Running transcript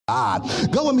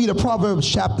Go with me to Proverbs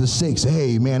chapter 6.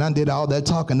 Hey, man, I did all that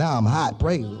talking. Now I'm hot.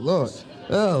 Praise the Lord.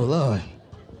 Oh, Lord.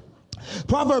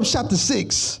 Proverbs chapter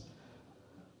 6.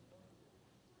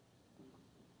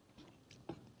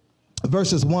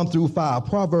 Verses 1 through 5.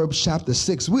 Proverbs chapter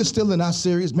 6. We're still in our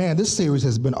series. Man, this series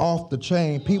has been off the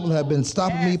chain. People have been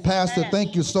stopping me. Pastor,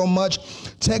 thank you so much.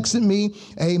 Texting me.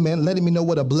 Amen. Letting me know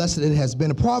what a blessing it has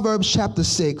been. Proverbs chapter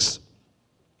 6.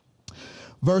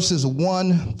 Verses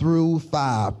 1 through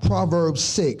 5. Proverbs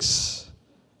 6.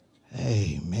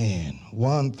 Amen.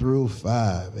 1 through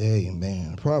 5.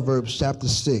 Amen. Proverbs chapter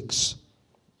 6.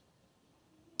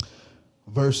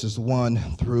 Verses 1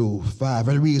 through 5.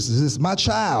 And it reads this: My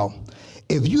child,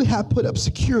 if you have put up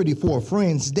security for a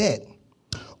friend's debt,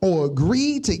 or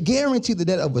agreed to guarantee the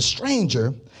debt of a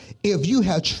stranger, if you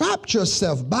have trapped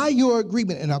yourself by your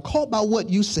agreement and are caught by what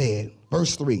you said,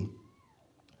 verse 3,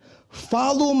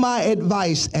 follow my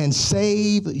advice and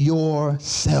save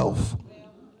yourself.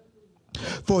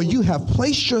 For you have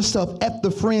placed yourself at the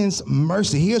friend's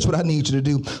mercy. Here's what I need you to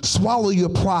do. Swallow your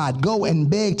pride. Go and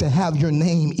beg to have your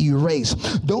name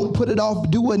erased. Don't put it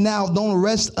off. Do it now. Don't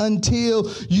rest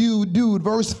until you do.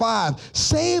 Verse 5.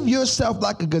 Save yourself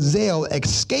like a gazelle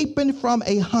escaping from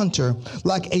a hunter,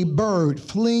 like a bird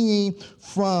fleeing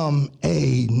from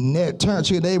a net. Turn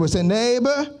to your neighbor and say,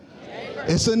 neighbor,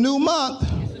 it's a new month,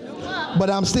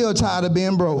 but I'm still tired of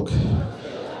being broke.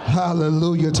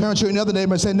 Hallelujah. Turn to another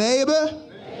neighbor and say, neighbor,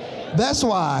 that's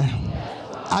why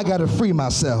I got to free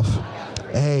myself.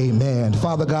 Amen.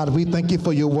 Father God, we thank you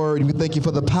for your word. We thank you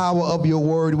for the power of your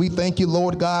word. We thank you,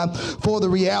 Lord God, for the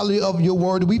reality of your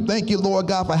word. We thank you, Lord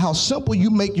God, for how simple you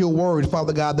make your word,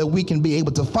 Father God, that we can be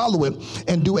able to follow it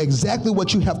and do exactly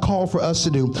what you have called for us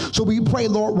to do. So we pray,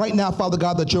 Lord, right now, Father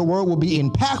God, that your word will be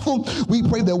impactful. We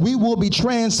pray that we will be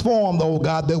transformed, oh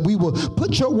God, that we will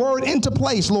put your word into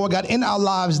place, Lord God, in our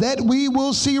lives, that we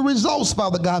will see results,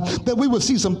 Father God, that we will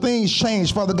see some things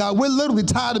change, Father God. We're literally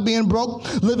tired of being broke,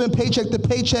 living paycheck to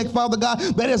paycheck, Father God.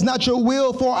 That is not your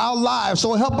will for our lives.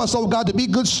 So help us, oh God, to be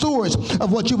good stewards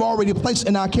of what you've already placed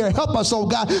in our care. Help us, oh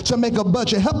God, to make a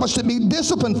budget. Help us to be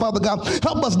disciplined, Father God.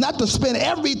 Help us not to spend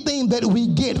everything that we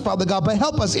get, Father God, but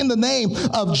help us in the name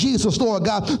of Jesus, Lord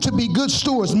God, to be good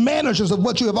stewards, managers of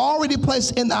what you have already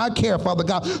placed in our care, Father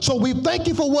God. So we thank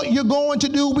you for what you're going to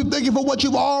do. We thank you for what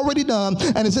you've already done.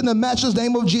 And it's in the matchless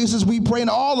name of Jesus we pray.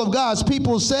 And all of God's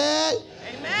people said,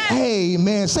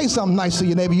 amen. Say something nice to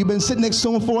your neighbor. You've been sitting next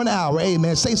to him for an hour.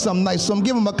 Amen. Say something nice to him.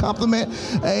 Give him a compliment.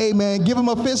 Amen. Give him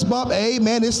a fist bump.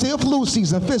 Amen. It's still flu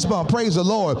season. Fist bump. Praise the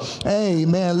Lord.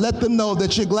 Amen. Let them know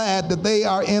that you're glad that they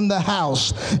are in the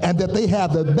house and that they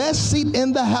have the best seat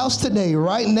in the house today,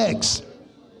 right next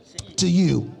to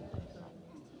you.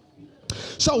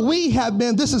 So we have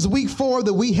been, this is week 4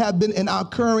 that we have been in our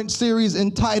current series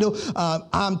entitled,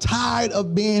 I'm Tired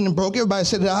of Being Broke. Everybody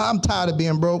said, I'm tired of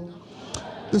being broke.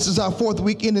 This is our 4th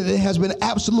week in it. It has been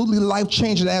absolutely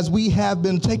life-changing as we have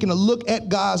been taking a look at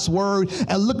God's word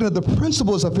and looking at the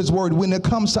principles of his word when it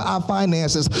comes to our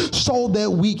finances so that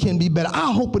we can be better.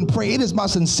 I hope and pray, it is my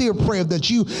sincere prayer that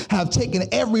you have taken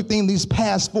everything these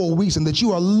past 4 weeks and that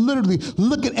you are literally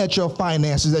looking at your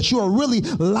finances, that you are really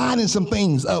lining some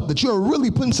things up, that you are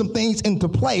really putting some things into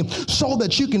play so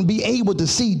that you can be able to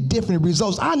see different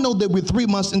results. I know that we're 3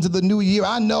 months into the new year.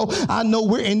 I know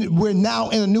we're now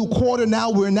in a new quarter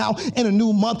now. We're now in a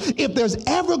new month. If there's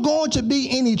ever going to be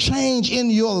any change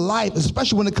in your life,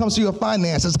 especially when it comes to your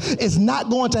finances, it's not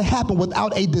going to happen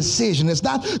without a decision. It's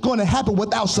not going to happen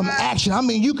without some action. I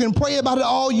mean, you can pray about it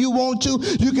all you want to.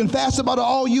 You can fast about it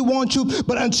all you want to.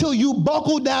 But until you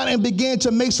buckle down and begin to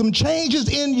make some changes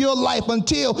in your life,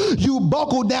 until you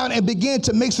buckle down and begin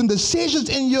to make some decisions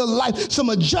in your life, some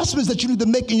adjustments that you need to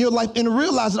make in your life and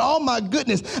realize that, oh my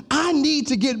goodness, I need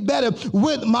to get better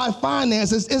with my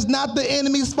finances. It's not the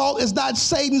enemy's fault. It's not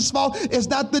Satan's fault. It's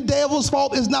not the devil's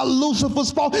fault. It's not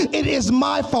Lucifer's fault. It is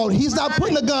my fault. He's not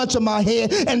putting a gun to my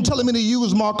head and telling me to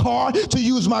use my car, to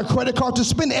use my credit card, to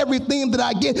spend everything that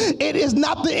I get. It is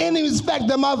not the enemy's fact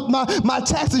that my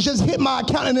taxes just hit my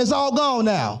account and it's all gone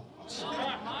now.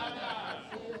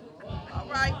 All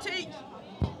right, teach.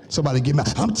 Somebody get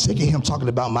mad. I'm sick of him talking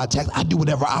about my tax. I do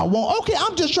whatever I want. Okay,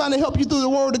 I'm just trying to help you through the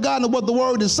word of God and what the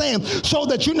word is saying so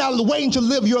that you're not waiting to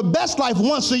live your best life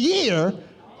once a year,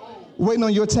 waiting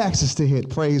on your taxes to hit.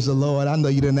 Praise the Lord. I know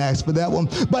you didn't ask for that one.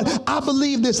 But I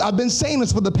believe this. I've been saying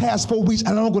this for the past 4 weeks,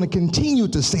 and I'm going to continue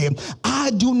to say it. I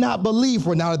I do not believe,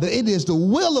 Renata, that it is the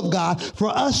will of God for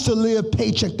us to live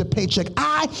paycheck to paycheck.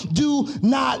 I do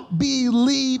not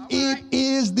believe it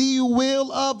is the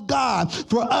will of God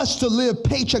for us to live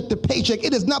paycheck to paycheck.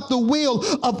 It is not the will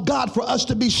of God for us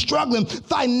to be struggling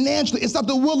financially. It's not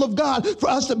the will of God for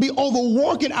us to be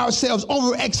overworking ourselves,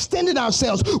 overextending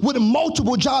ourselves with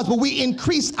multiple jobs, but we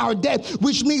increase our debt,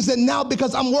 which means that now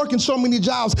because I'm working so many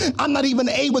jobs, I'm not even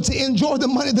able to enjoy the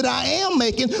money that I am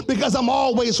making because I'm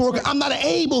always working. I'm not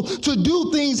able to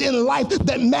do things in life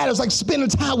that matters, like spending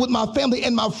time with my family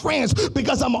and my friends,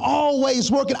 because I'm always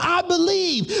working. I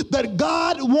believe that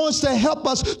God wants to help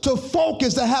us to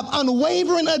focus, to have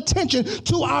unwavering attention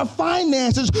to our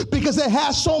finances, because it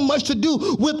has so much to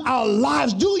do with our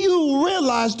lives. Do you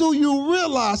realize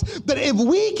that if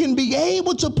we can be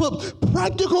able to put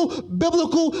practical,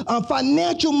 biblical,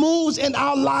 financial moves in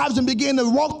our lives and begin to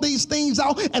walk these things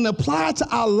out and apply it to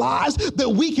our lives, that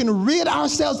we can rid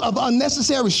ourselves of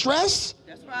unnecessary stress?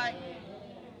 That's right.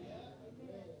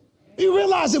 You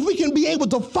realize if we can be able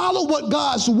to follow what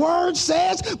God's word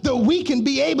says, that we can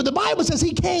be able, the Bible says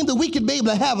he came that we can be able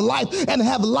to have life and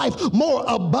have life more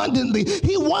abundantly.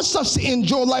 He wants us to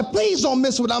enjoy life. Please don't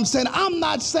miss what I'm saying. I'm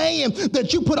not saying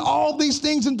that you put all these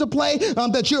things into play,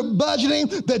 that you're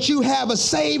budgeting, that you have a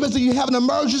savings, that you have an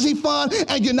emergency fund,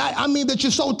 and you're not, I mean that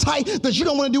you're so tight that you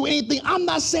don't want to do anything. I'm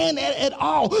not saying that at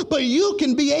all, but you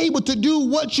can be able to do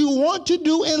what you want to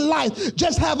do in life.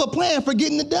 Just have a plan for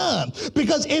getting it done.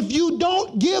 Because if you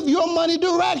don't give your money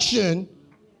direction,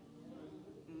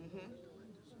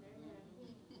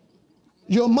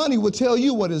 your money will tell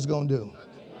you what it's going to do.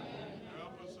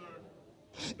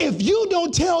 If you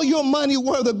don't tell your money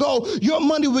where to go, your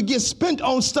money will get spent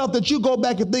on stuff that you go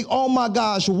back and think, oh my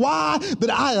gosh, why did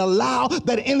I allow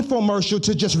that infomercial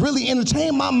to just really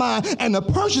entertain my mind and to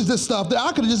purchase this stuff that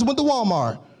I could have just went to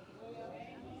Walmart?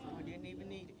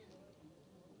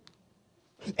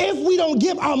 If we don't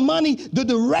give our money the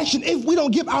direction, if we don't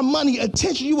give our money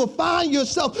attention, you will find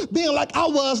yourself being like I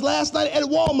was last night at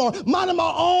Walmart, minding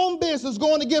my own business,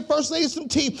 going to get First Lady some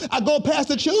tea. I go past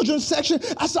the children's section.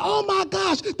 I said, oh my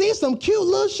gosh, these some cute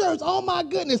little shirts. Oh my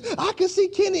goodness, I can see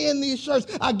Kenny in these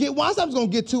shirts. I get one. I said I was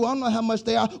going to get two. I don't know how much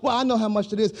they are. Well, I know how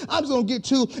much it is. I'm just going to get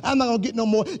two. I'm not going to get no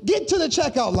more. Get to the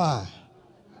checkout line.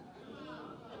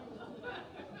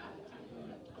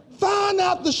 Find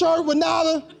out the shirt with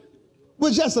Nala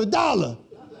was just $1.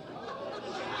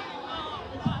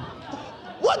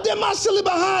 What did my silly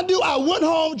behind do? I went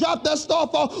home, dropped that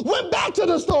stuff off, went back to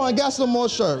the store and got some more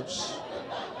shirts.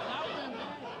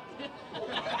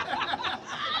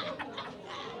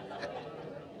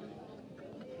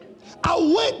 I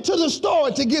went to the store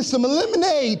to get some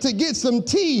lemonade, to get some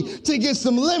tea, to get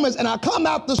some lemons, and I come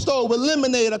out the store with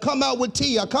lemonade, I come out with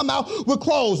tea, I come out with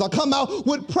clothes, I come out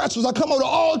with pretzels, I come out with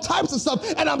all types of stuff,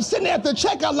 and I'm sitting there at the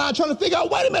checkout line trying to figure out,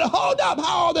 wait a minute, hold up,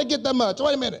 how all they get that much?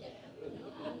 Wait a minute.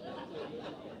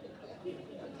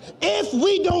 If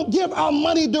we don't give our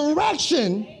money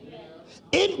direction,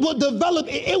 it will develop,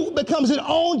 it becomes its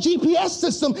own GPS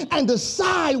system and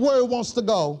decide where it wants to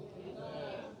go.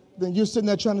 Then you're sitting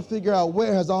there trying to figure out,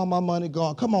 where has all my money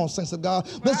gone? Come on, saints of God.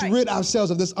 Let's rid ourselves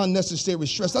of this unnecessary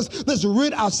stress. Let's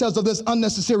rid ourselves of this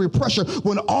unnecessary pressure,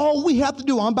 when all we have to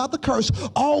do, I'm about to curse,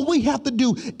 all we have to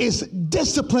do is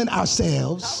discipline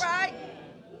ourselves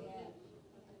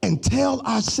and tell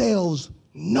ourselves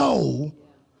no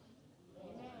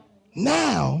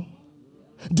now,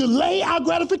 delay our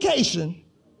gratification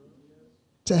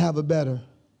to have a better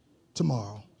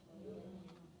tomorrow.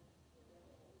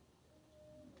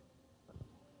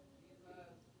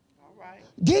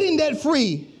 Getting debt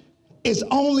free is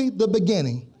only the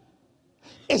beginning.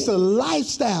 It's a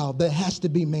lifestyle that has to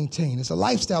be maintained. It's a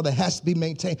lifestyle that has to be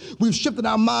maintained. We've shifted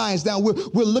our minds now.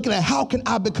 We're looking at, how can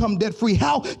I become debt free?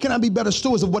 How can I be better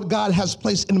stewards of what God has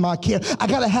placed in my care? I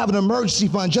got to have an emergency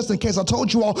fund just in case. I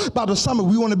told you all about the summer.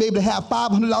 We want to be able to have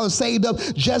 $500 saved up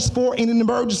just for in an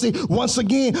emergency. Once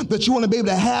again, that you want to be able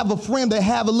to have a friend that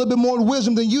have a little bit more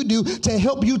wisdom than you do to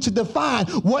help you to define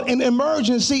what an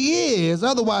emergency is.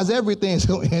 Otherwise, everything's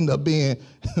going to end up being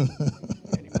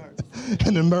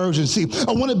an emergency.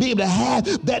 I want to be able to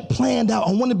have that planned out.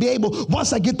 I want to be able,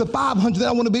 once I get the 500, then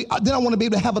I want to be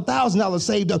able to have $1,000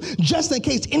 saved up, just in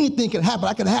case anything can happen.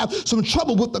 I could have some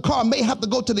trouble with the car. I may have to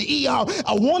go to the ER.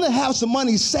 I want to have some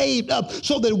money saved up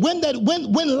so that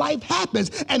when life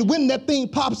happens and when that thing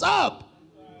pops up,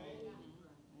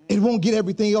 it won't get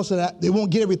everything else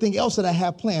that I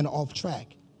have planned off track.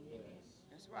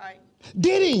 That's right.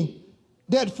 Getting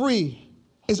debt free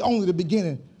is only the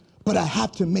beginning. But I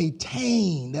have to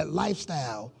maintain that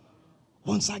lifestyle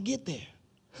once I get there.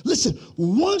 Listen,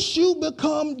 once you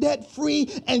become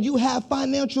debt-free and you have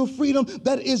financial freedom,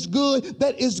 that is good,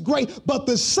 that is great. But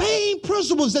the same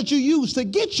principles that you use to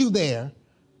get you there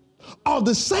are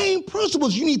the same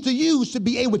principles you need to use to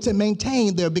be able to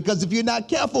maintain there. Because if you're not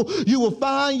careful, you will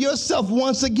find yourself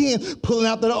once again pulling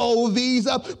out that old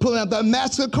Visa, pulling out that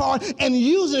MasterCard, and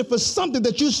using it for something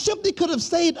that you simply could have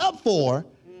saved up for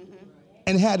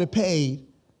and had it paid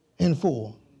in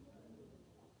full.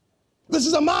 This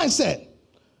is a mindset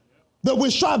that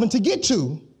we're striving to get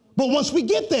to, but once we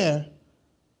get there,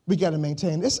 we got to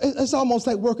maintain. It's almost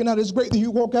like working out. It's great that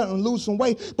you work out and lose some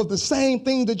weight, but the same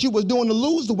thing that you was doing to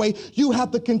lose the weight, you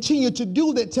have to continue to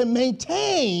do that to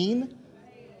maintain.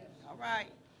 All right.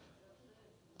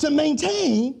 To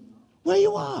maintain where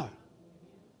you are.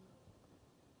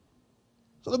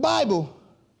 So the Bible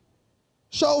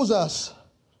shows us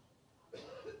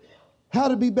how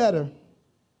to be better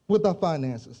with our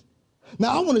finances.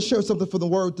 Now, I want to share something for the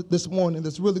word this morning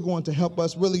that's really going to help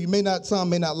us. Really, some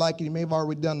may not like it. You may have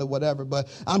already done it, whatever, but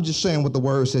I'm just sharing what the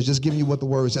word says, just giving you what the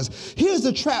word says. Here's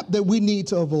the trap that we need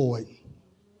to avoid.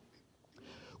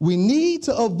 We need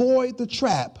to avoid the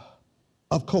trap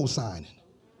of co-signing.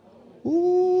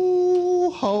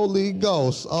 Ooh, Holy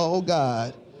Ghost. Oh,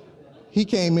 God. He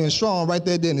came in strong right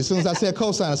there, didn't he? As soon as I said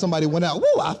co-signing, somebody went out.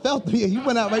 Woo, I felt it. You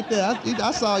went out right there.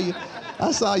 I saw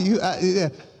you. Yeah.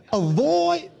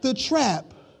 Avoid the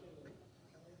trap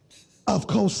of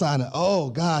co-signing. Oh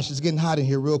gosh, it's getting hot in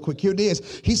here real quick. Here it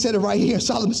is. He said it right here.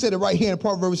 Solomon said it right here in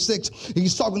Proverbs 6.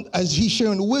 He's talking as he's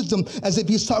sharing wisdom as if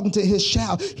he's talking to his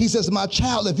child. He says, my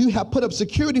child, if you have put up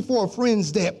security for a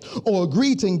friend's debt or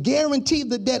agreed to guarantee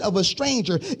the debt of a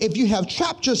stranger, if you have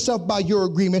trapped yourself by your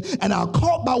agreement and are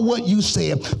caught by what you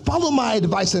said, follow my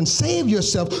advice and save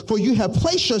yourself, for you have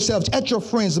placed yourselves at your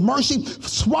friend's mercy.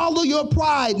 Swallow your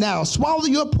pride now. Swallow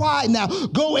your pride now.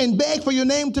 Go and beg for your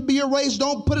name to be erased.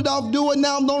 Don't put it off. Do it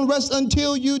now. Don't rest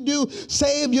until you do.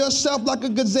 Save yourself like a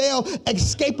gazelle,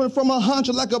 escaping from a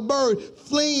hunter like a bird,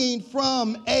 fleeing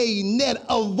from a net.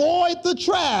 Avoid the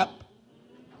trap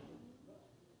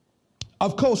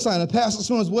of co-signer. Pastor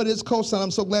Swins, what is co-signer?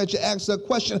 I'm so glad you asked that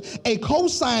question. A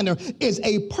co-signer is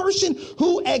a person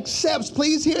who accepts,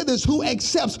 please hear this, who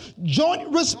accepts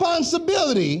joint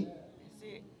responsibility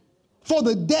for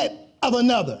the debt of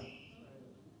another.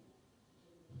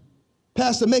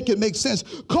 Pastor, make it make sense.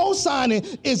 Co-signing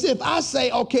is if I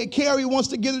say, okay, Carrie wants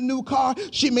to get a new car.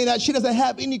 She doesn't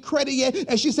have any credit yet.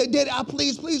 And she said, Daddy,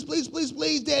 please,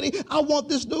 Daddy, I want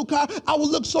this new car. I will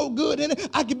look so good in it.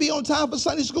 I can be on time for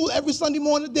Sunday school every Sunday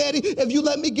morning, Daddy, if you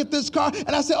let me get this car.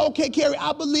 And I said, okay, Carrie,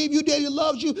 I believe you. Daddy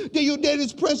loves you. You're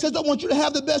Daddy's princess. I want you to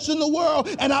have the best in the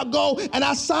world. And I go and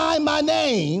I sign my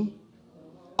name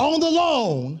on the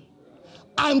loan.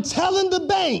 I'm telling the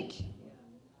bank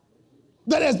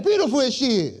that as beautiful as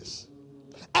she is,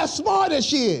 as smart as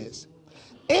she is,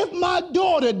 if my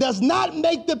daughter does not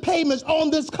make the payments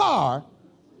on this car,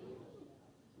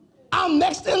 I'm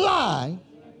next in line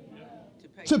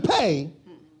to pay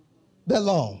that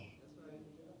loan.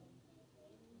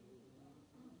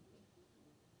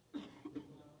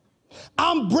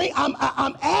 I'm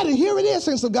adding, here it is,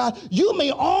 saints of God. You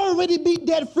may already be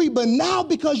debt free, but now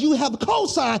because you have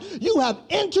co-signed, you have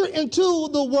entered into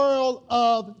the world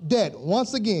of debt.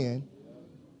 Once again,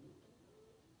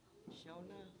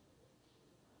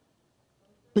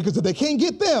 because if they can't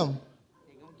get them,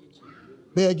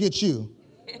 they'll get you.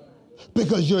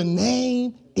 Because your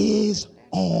name is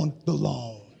on the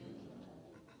loan.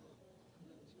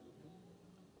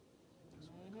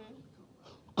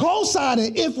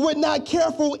 Co-signing, if we're not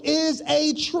careful, is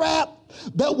a trap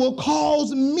that will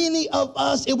cause many of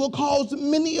us, it will cause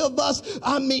many of us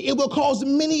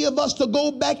to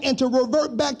go back and to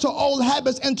revert back to old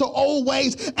habits and to old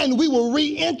ways, and we will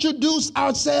reintroduce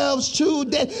ourselves to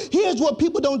debt. Here's what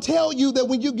people don't tell you, that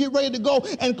when you get ready to go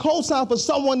and co-sign for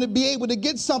someone to be able to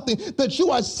get something, that you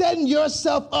are setting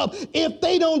yourself up. If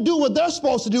they don't do what they're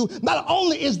supposed to do, not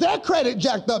only is their credit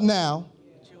jacked up now,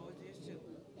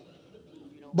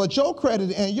 but your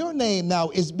credit and your name now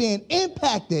is being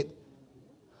impacted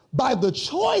by the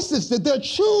choices that they're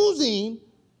choosing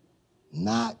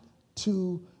not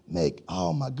to make.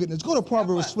 Oh my goodness. Go to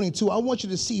Proverbs 22. I want you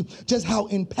to see just how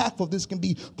impactful this can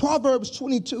be. Proverbs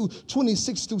 22,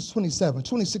 26 through 27.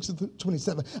 26 through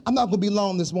 27. I'm not going to be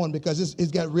long this morning because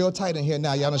it's got real tight in here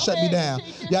now. Y'all done shut me down.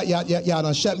 Y'all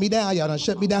done shut me down. Y'all done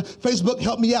shut me down. Facebook,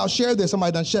 help me out. Share this.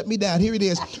 Somebody done shut me down. Here it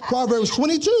is. Proverbs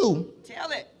 22.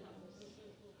 Tell it.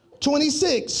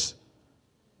 26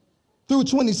 through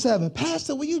 27.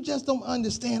 Pastor, well, you just don't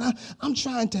understand. I'm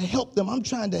trying to help them. I'm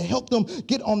trying to help them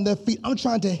get on their feet. I'm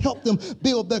trying to help them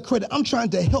build their credit. I'm trying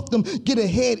to help them get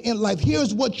ahead in life.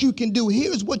 Here's what you can do.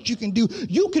 Here's what you can do.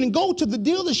 You can go to the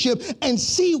dealership and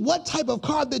see what type of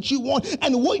car that you want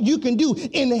and what you can do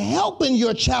in helping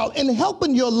your child, in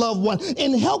helping your loved one,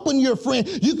 in helping your friend.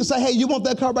 You can say, hey, you want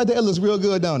that car right there? It looks real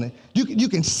good, don't it? You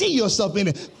can see yourself in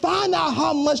it. Find out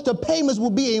how much the payments will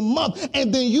be a month,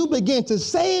 and then you begin to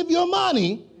save your money.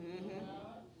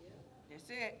 That's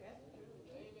it.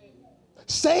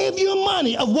 Save your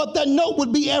money of what that note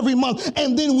would be every month.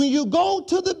 And then when you go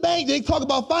to the bank, they talk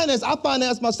about finance. I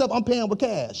finance myself. I'm paying with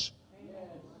cash.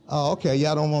 Oh, okay.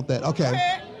 Y'all don't want that.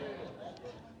 Okay.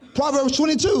 Proverbs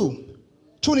 22.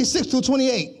 26 through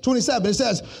 28, 27, it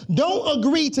says, don't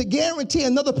agree to guarantee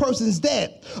another person's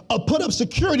debt or put up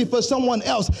security for someone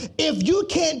else. If you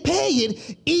can't pay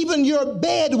it, even your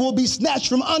bed will be snatched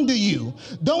from under you.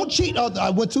 Don't cheat. Oh, I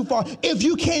went too far. If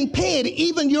you can't pay it,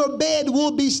 even your bed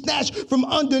will be snatched from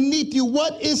underneath you.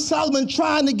 What is Solomon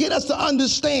trying to get us to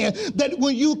understand? That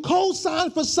when you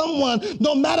co-sign for someone,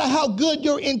 no matter how good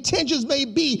your intentions may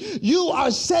be, you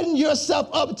are setting yourself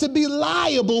up to be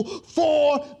liable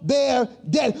for their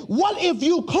debt. What if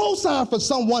you co-sign for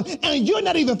someone and you're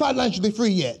not even financially free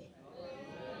yet?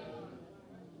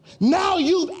 Now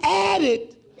you've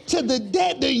added to the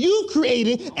debt that you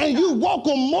created, and you walk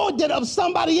on more debt of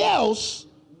somebody else.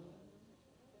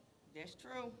 That's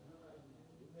true.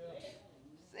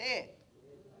 Say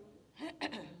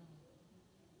it.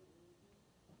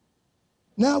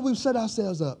 Now we've set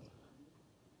ourselves up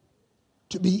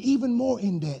to be even more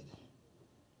in debt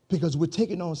because we're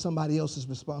taking on somebody else's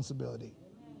responsibility.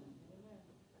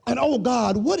 And oh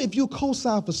God, what if you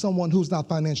co-sign for someone who's not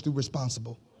financially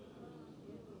responsible?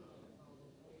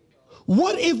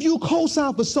 What if you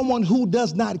co-sign for someone who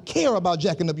does not care about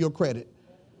jacking up your credit?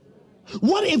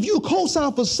 What if you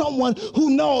co-sign for someone who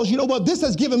knows, you know what, this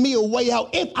has given me a way out.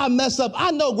 If I mess up,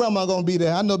 I know grandma gonna be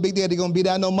there. I know big daddy gonna be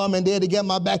there. I know mom and daddy got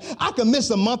my back. I can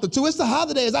miss a month or two. It's the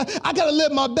holidays. I gotta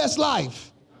live my best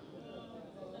life.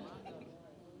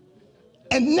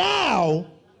 And now,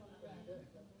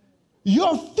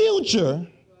 your future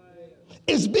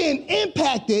is being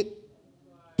impacted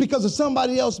because of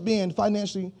somebody else being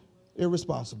financially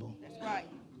irresponsible. That's right.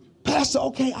 Pastor,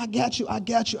 okay, I got you.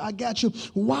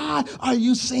 Why are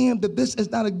you saying that this is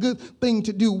not a good thing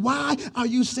to do? Why are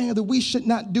you saying that we should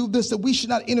not do this, that we should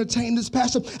not entertain this,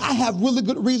 Pastor? I have really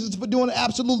good reasons for doing it.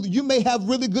 Absolutely. You may have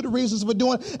really good reasons for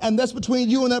doing it, and that's between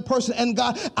you and that person and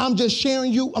God. I'm just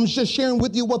sharing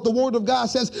with you what the Word of God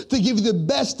says to give you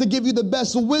the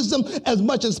best wisdom as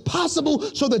much as possible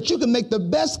so that you can make the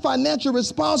best financial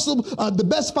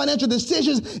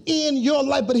decisions in your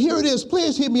life. But here it is.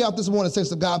 Please hear me out this morning,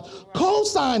 saints of God.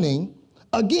 Co-signing,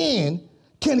 again,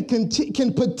 can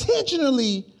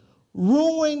potentially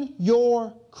ruin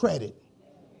your credit.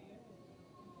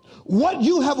 What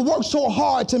you have worked so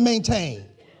hard to maintain,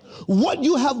 what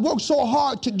you have worked so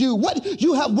hard to do, what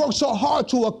you have worked so hard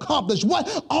to accomplish,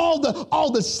 what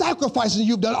all the sacrifices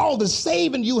you've done, all the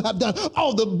saving you have done,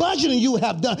 all the budgeting you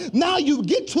have done. Now you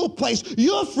get to a place,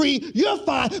 you're free, you're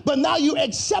fine, but now you're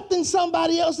accepting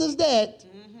somebody else's debt.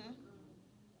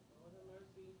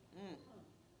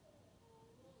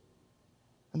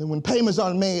 And then when payments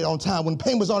aren't made on time, when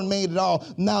payments aren't made at all,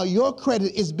 now your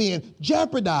credit is being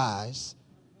jeopardized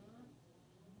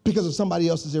because of somebody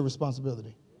else's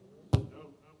irresponsibility. Go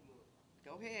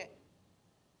ahead.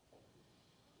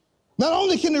 Not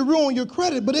only can it ruin your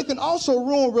credit, but it can also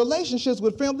ruin relationships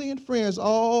with family and friends.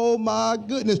 Oh my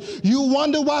goodness. You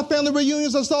wonder why family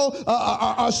reunions are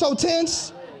so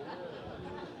tense?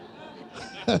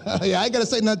 Yeah, I ain't gotta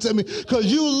say nothing to me, because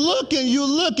you looking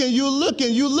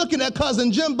at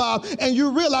cousin Jim Bob, and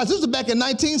you realize this was back in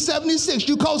 1976.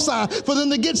 You co-signed for them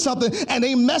to get something, and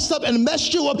they messed up and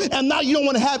messed you up, and now you don't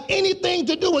want to have anything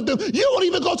to do with them. You won't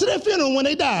even go to their funeral when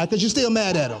they die because you're still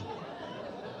mad at them.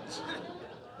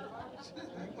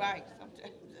 Right.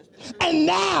 And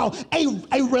now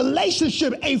a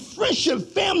relationship, a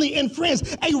friendship, family and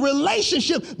friends, a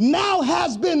relationship now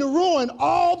has been ruined,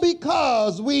 all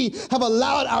because we have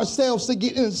allowed ourselves to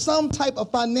get in some type of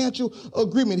financial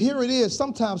agreement. Here it is.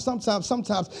 Sometimes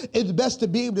it's best to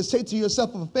be able to say to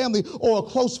yourself, if a family or a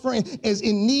close friend is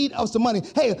in need of some money,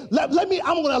 hey, I'm going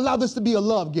to allow this to be a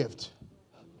love gift.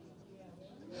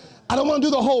 I don't want to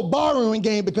do the whole borrowing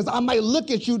game, because I might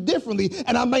look at you differently,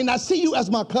 and I may not see you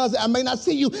as my cousin. I may not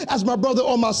see you as my brother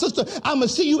or my sister. I'm going to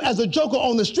see you as a joker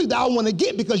on the street that I want to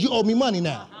get because you owe me money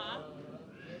now.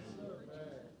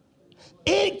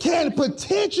 it can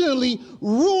potentially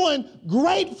ruin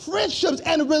great friendships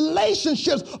and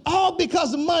relationships, all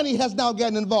because money has now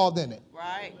gotten involved in it.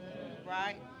 Right.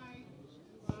 Right.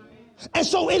 And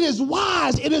so it is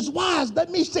wise,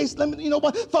 let me say, you know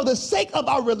what, for the sake of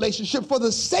our relationship, for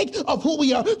the sake of who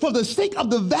we are, for the sake of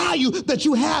the value that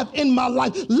you have in my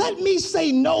life, let me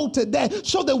say no to that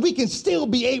so that we can still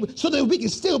be able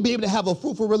to have a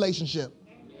fruitful relationship.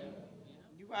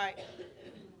 You're right.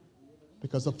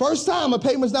 Because the first time a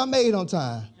payment's not made on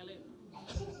time,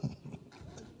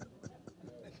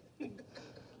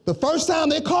 the first time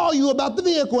they call you about the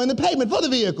vehicle and the payment for the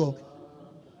vehicle,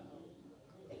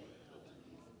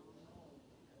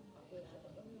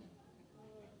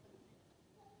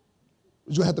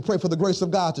 you have to pray for the grace of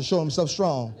God to show himself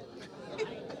strong.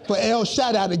 For El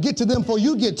Shaddai to get to them before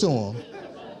you get to them.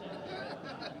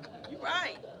 You're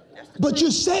right. But you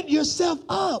set yourself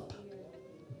up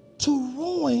to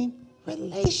ruin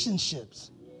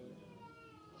relationships.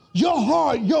 Your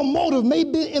heart, your motive may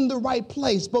be in the right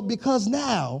place, but because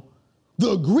now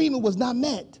the agreement was not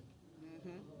met.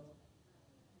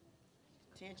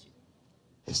 Tension.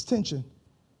 It's tension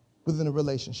within a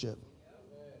relationship.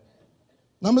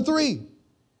 Number 3,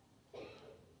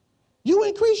 you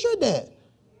increase your debt.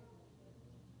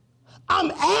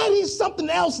 I'm adding something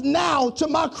else now to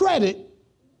my credit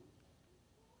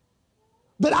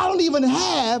that I don't even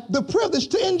have the privilege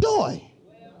to enjoy.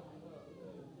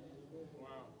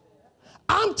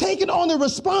 I'm taking on the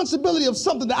responsibility of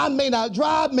something that I may not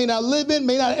drive, may not live in,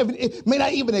 may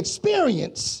not even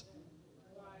experience.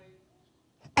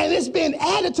 And it's being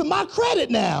added to my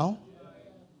credit now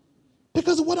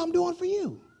because of what I'm doing for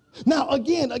you. Now,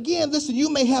 again, listen,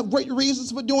 you may have great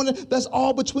reasons for doing it. That's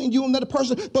all between you and another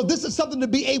person. But this is something to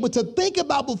be able to think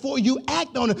about before you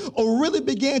act on it or really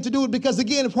begin to do it. Because,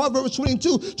 again, in Proverbs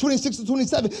 22, 26 to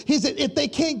 27, he said, if they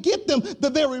can't get them, the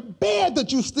very bed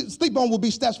that you sleep on will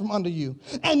be snatched from under you.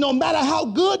 And no matter how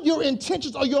good your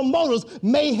intentions or your motives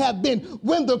may have been,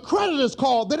 when the creditors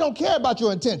call, they don't care about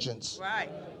your intentions. Right.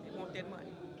 They want that money.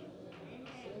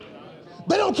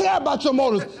 They don't care about your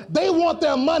motives. They want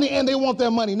their money, and they want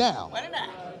their money now. What did I?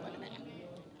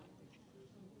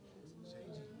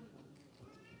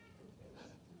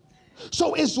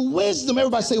 So it's wisdom.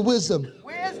 Everybody say wisdom.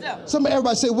 Wisdom.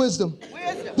 Everybody say wisdom.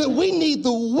 Wisdom. That we need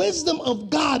the wisdom of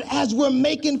God as we're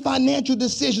making financial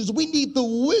decisions. We need the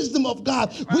wisdom of God.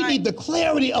 Right. We need the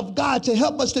clarity of God to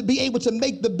help us to be able to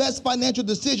make the best financial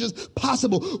decisions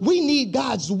possible. We need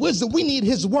God's wisdom. We need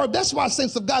his word. That's why,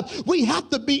 saints of God, we have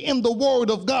to be in the word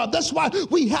of God. That's why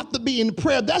we have to be in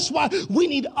prayer. That's why we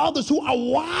need others who are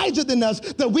wiser than us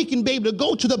that we can be able to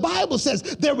go to. The Bible says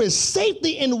there is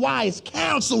safety in wise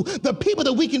counsel, the people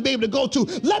that we can be able to go to.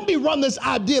 Let me run this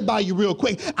idea by you real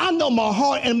quick. I know my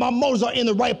heart and my motives are in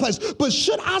the right place, but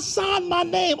should I sign my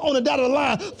name on the dotted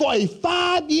line for a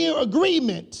 5-year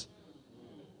agreement?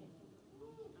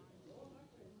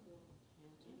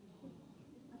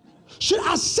 Should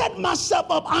I set myself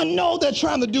up? I know they're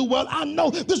trying to do well. I know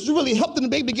this is really helping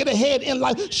them to get ahead in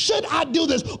life. Should I do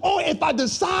this? Or if I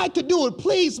decide to do it,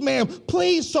 please, ma'am,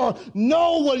 please, sir,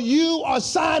 know what you are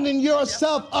signing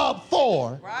yourself up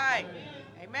for. Right.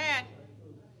 Amen.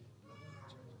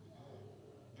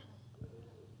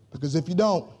 Because if you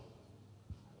don't,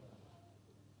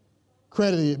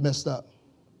 credit get messed up.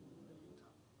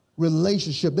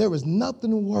 Relationship, there is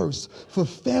nothing worse for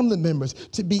family members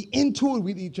to be into it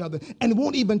with each other and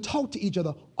won't even talk to each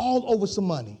other all over some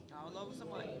money. All over some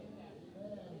money.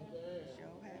 Sure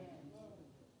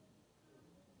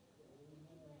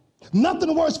have.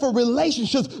 Nothing worse for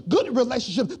relationships, good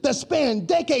relationships that span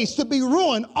decades to be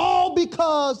ruined all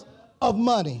because of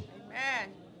money. Amen.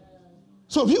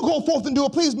 So if you go forth and do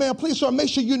it, please, man, please, sir, make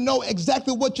sure you know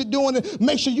exactly what you're doing and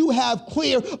make sure you have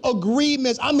clear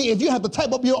agreements. I mean, if you have to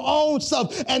type up your own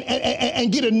stuff and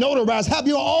get it notarized, have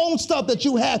your own stuff that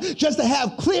you have just to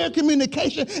have clear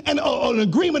communication and an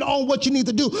agreement on what you need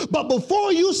to do. But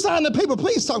before you sign the paper,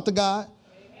 please talk to God.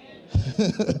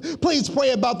 Please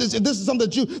pray about this. If this is something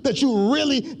that you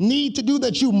really need to do,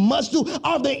 that you must do,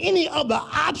 are there any other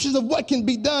options of what can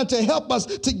be done to help us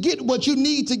to get what you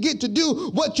need to get to do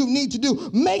what you need to do?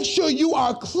 Make sure you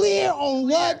are clear on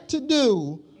what to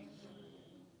do.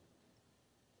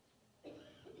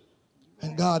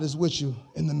 And God is with you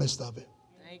in the midst of it.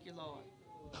 Thank you, Lord.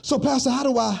 So, Pastor, how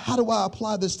do I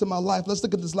apply this to my life? Let's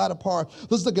look at this latter part.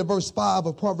 Let's look at verse 5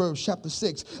 of Proverbs chapter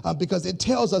 6, because it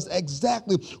tells us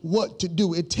exactly what to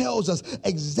do. It tells us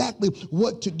exactly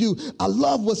what to do. I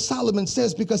love what Solomon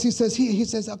says, because he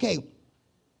says, okay,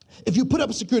 if you put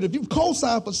up security, if you've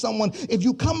co-signed for someone, if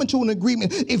you come into an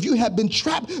agreement, if you have been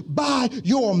trapped by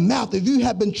your mouth, if you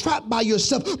have been trapped by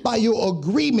yourself, by your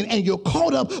agreement, and you're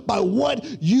caught up by what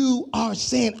you are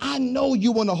saying, I know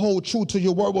you want to hold true to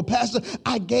your word. Well, Pastor,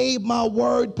 I gave my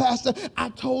word, Pastor. I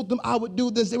told them I would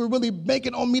do this. They were really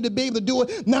banking on me to be able to do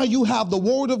it. Now you have the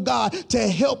word of God to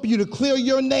help you to clear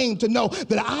your name, to know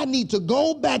that I need to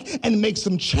go back and make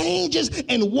some changes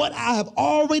in what I have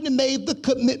already made the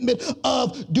commitment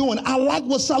of doing. I like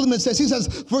what Solomon says. He says,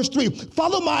 verse 3,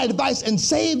 follow my advice and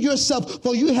save yourself,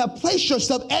 for you have placed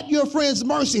yourself at your friend's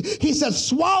mercy. He says,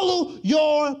 swallow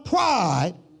your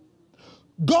pride.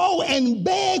 Go and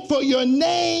beg for your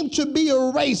name to be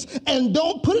erased, and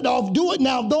don't put it off. Do it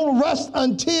now. Don't rest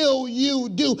until you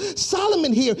do.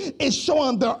 Solomon here is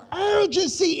showing the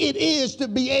urgency it is to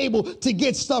be able to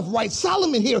get stuff right.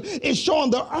 Solomon here is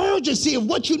showing the urgency of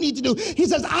what you need to do. He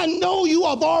says, I know you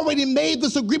have already made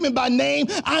this agreement by name.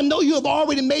 I know you have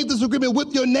already made this agreement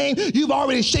with your name. You've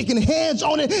already shaken hands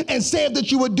on it and said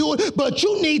that you would do it, but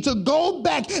you need to go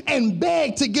back and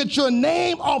beg to get your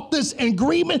name off this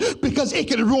agreement, because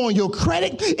it can ruin your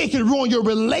credit, it can ruin your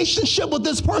relationship with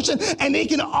this person, and it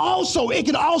can also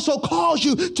cause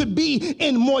you to be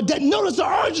in more debt. Notice the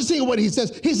urgency of what he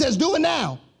says. He says, do it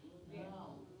now.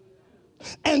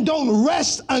 And don't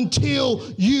rest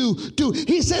until you do.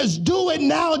 He says, do it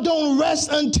now, don't rest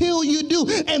until you do.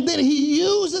 And then he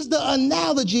uses the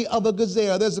analogy of a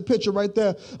gazelle. There's a picture right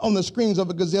there on the screens of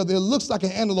a gazelle. It looks like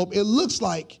an antelope. It looks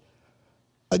like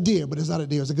a deer, but it's not a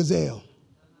deer, it's a gazelle.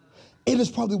 It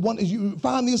is probably one, you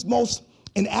find these most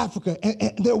in Africa,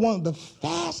 and they're one of the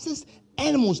fastest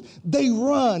animals. They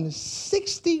run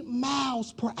 60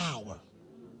 miles per hour.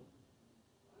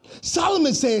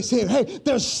 Solomon says here, hey,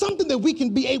 there's something that we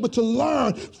can be able to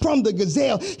learn from the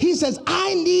gazelle. He says,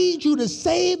 I need you to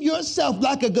save yourself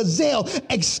like a gazelle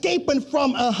escaping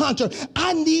from a hunter.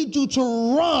 I need you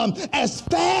to run as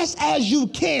fast as you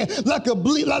can, like a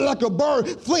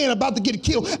bird fleeing about to get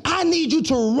killed. I need you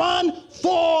to run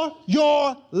for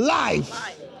your life.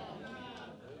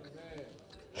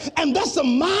 And that's the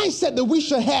mindset that we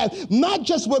should have, not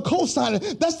just with co-signing.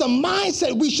 That's the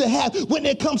mindset we should have when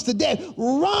it comes to debt.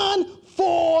 Run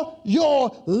for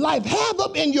your life. Have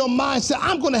up in your mindset,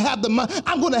 I'm going to have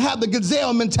the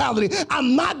gazelle mentality.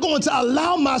 I'm not going to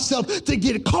allow myself to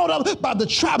get caught up by the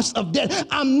traps of debt.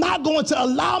 I'm not going to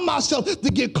allow myself to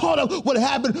get caught up with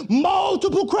having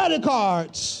multiple credit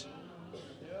cards.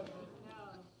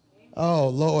 Oh,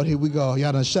 Lord, here we go.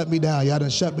 Y'all done shut me down. Y'all done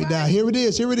shut me down. Here it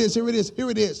is. Here it is. Here it is. Here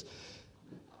it is.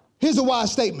 Here's a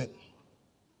wise statement.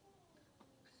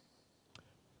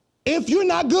 If you're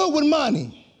not good with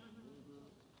money,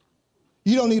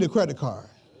 you don't need a credit card.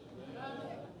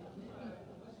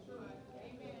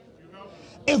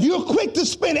 If you're quick to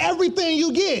spend everything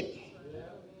you get,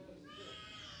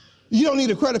 you don't need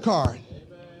a credit card.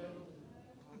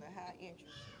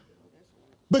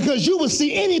 Because you will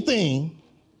see anything.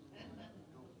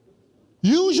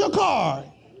 Use your card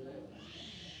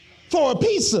for a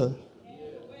pizza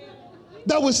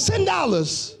that was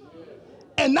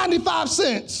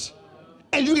 $10.95,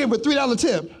 and you gave a $3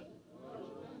 tip.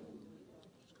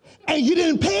 And you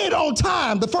didn't pay it on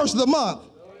time the first of the month.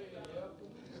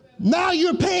 Now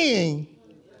you're paying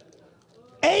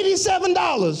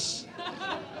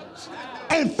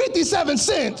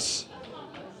 $87.57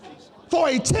 for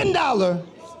a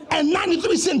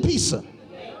 $10.93 pizza.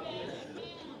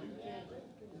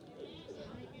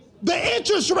 The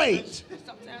interest rate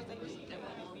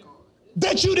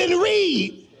that you didn't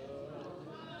read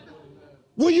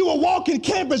when you were walking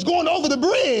campus going over the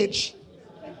bridge,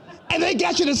 and they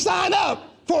got you to sign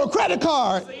up for a credit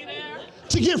card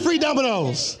to get free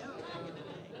Domino's.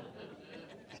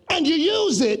 And you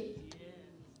use it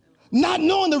not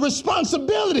knowing the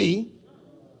responsibility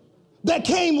that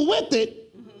came with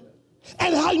it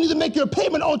and how you need to make your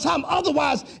payment on time.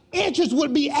 Otherwise, interest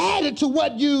would be added to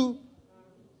what you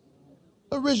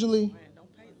originally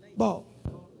bought.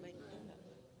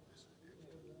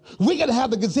 We got to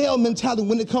have the gazelle mentality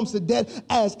when it comes to debt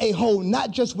as a whole,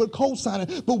 not just with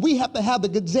co-signing, but we have to have the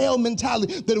gazelle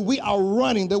mentality that we are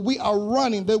running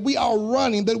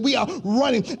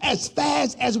as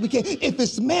fast as we can. If it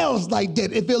smells like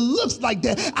that, if it looks like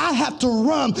that, I have to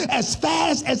run as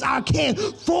fast as I can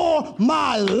for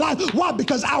my life. Why?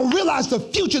 Because I realize the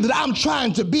future that I'm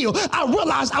trying to build. I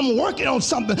realize I'm working on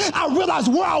something. I realize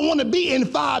where I want to be in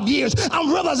 5 years.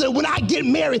 I'm realizing that when I get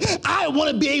married, I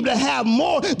want to be able to have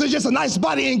more than just a nice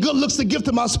body and good looks to give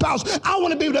to my spouse. I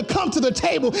want to be able to come to the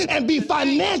table and be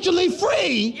financially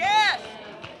free. Yes,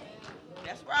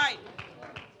 that's right.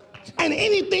 And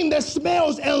anything that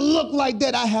smells and look like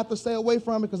that, I have to stay away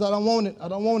from it because I don't want it. I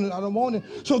don't want it. I don't want it.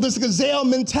 So this gazelle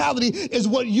mentality is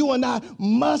what you and I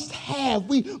must have.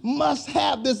 We must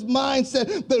have this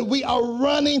mindset that we are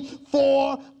running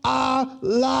for our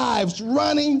lives,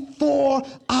 running for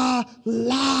our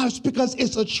lives, because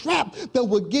it's a trap that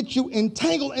will get you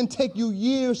entangled and take you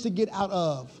years to get out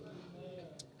of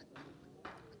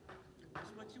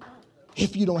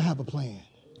if you don't have a plan.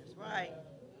 That's right.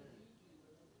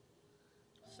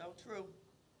 So true.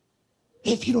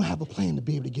 If you don't have a plan to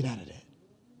be able to get out of that,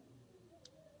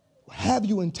 will have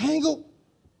you entangled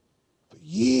for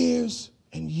years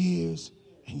and years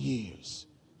and years.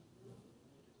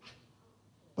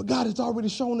 But God has already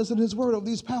shown us in his word over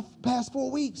these past 4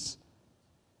 weeks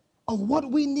of what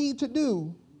we need to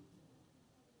do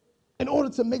in order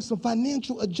to make some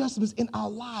financial adjustments in our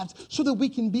lives so that we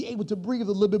can be able to breathe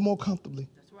a little bit more comfortably.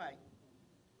 That's right.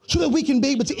 So that we can be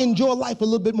able to enjoy life a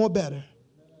little bit more better.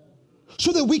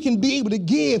 So that we can be able to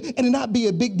give and it not be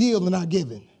a big deal in our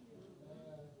giving.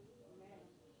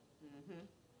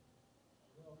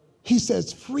 He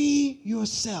says, free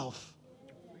yourself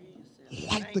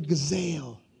like the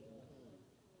gazelle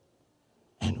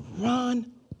and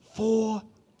run for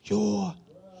your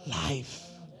life.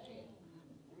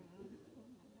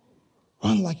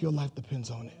 Run like your life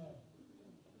depends on it.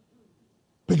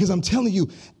 Because I'm telling you,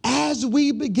 as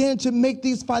we begin to make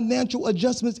these financial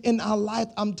adjustments in our life,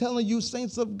 I'm telling you,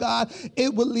 saints of God,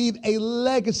 it will leave a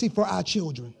legacy for our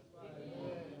children.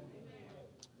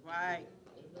 Right.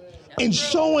 And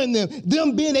showing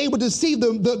them being able to see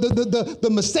the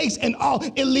mistakes and all,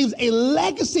 it leaves a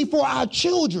legacy for our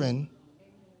children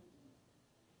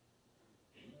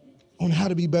on how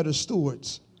to be better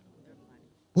stewards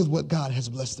with what God has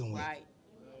blessed them with. Right.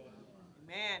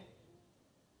 Amen.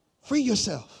 Free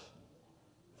yourself.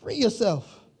 Free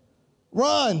yourself.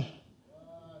 Run.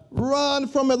 Run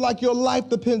from it like your life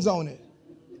depends on it.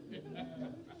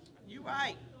 You're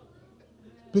right.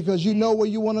 Because you know where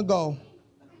you want to go.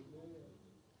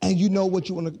 And you know what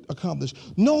you want to accomplish.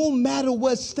 No matter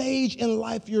what stage in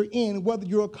life you're in, whether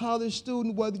you're a college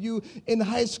student, whether you're in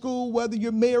high school, whether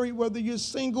you're married, whether you're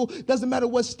single, doesn't matter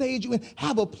what stage you're in,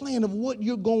 have a plan of what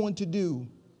you're going to do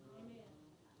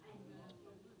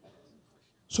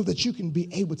so that you can be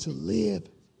able to live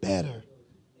better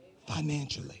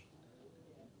financially.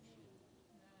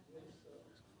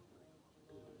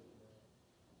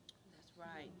 That's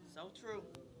right. So true.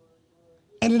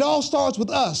 And it all starts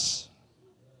with us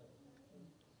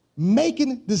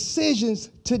making decisions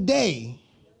today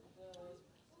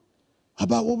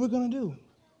about what we're going to do.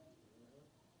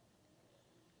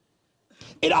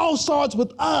 It all starts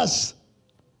with us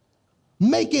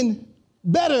making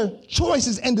better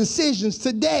choices and decisions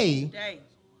today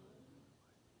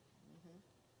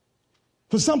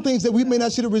for some things that we may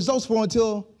not see the results for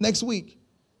until next week.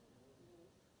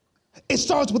 It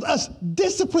starts with us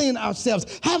disciplining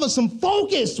ourselves, having some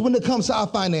focus when it comes to our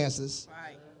finances.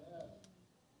 Right.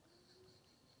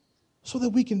 So that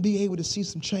we can be able to see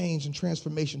some change and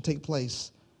transformation take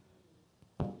place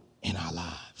in our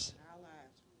lives.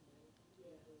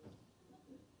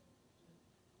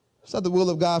 It's not the will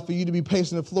of God for you to be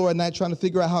pacing the floor at night trying to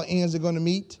figure out how ends are going to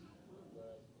meet.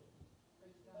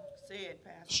 Say it,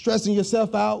 Pastor. Stressing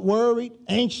yourself out, worried,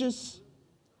 anxious,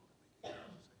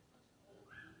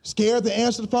 scared to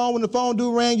answer the phone. When the phone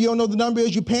do ring, you don't know the number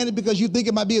is. You panic because you think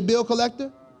it might be a bill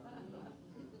collector.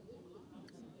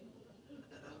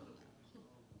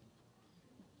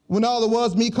 When all it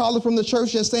was me calling from the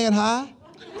church just saying hi.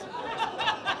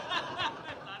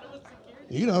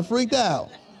 You done freaked out.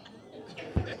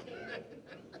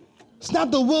 It's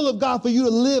not the will of God for you to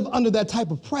live under that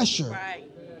type of pressure. Right.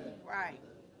 Right.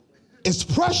 It's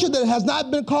pressure that has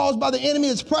not been caused by the enemy.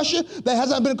 It's pressure that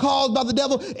has not been caused by the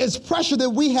devil. It's pressure that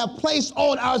we have placed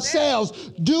on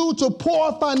ourselves due to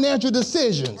poor financial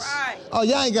decisions. Right. Oh,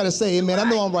 y'all ain't got to say amen. I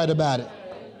know I'm right about it.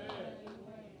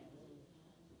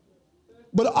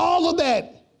 But all of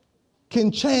that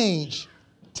can change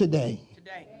today.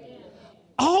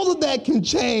 All of that can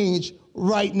change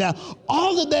right now.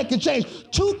 All of that can change.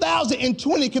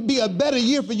 2020 could be a better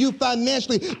year for you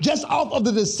financially just off of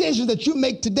the decisions that you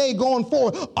make today going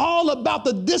forward. All about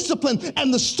the discipline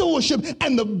and the stewardship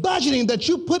and the budgeting that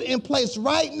you put in place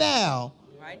right now.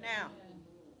 Right now.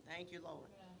 Thank you, Lord.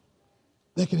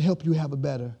 That can help you have a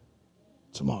better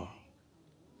tomorrow.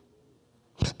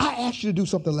 I asked you to do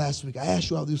something last week. I asked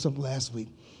you all to do something last week.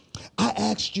 I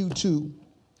asked you to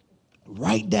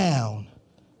write down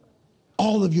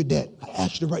all of your debt. I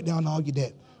asked you to write down all your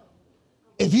debt.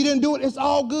 If you didn't do it, it's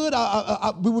all good.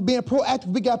 We were being proactive.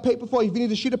 We got paper for you. If you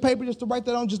need a sheet of paper just to write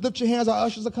that on, just lift your hands. Our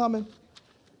ushers are coming.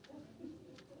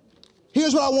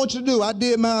 Here's what I want you to do. I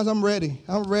did mine. I'm ready.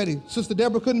 I'm ready. Sister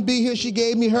Deborah couldn't be here. She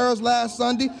gave me hers last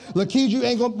Sunday.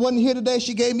 Lakeisha wasn't here today.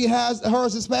 She gave me hers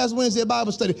this past Wednesday at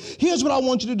Bible study. Here's what I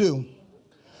want you to do.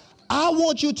 I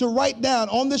want you to write down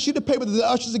on this sheet of paper that the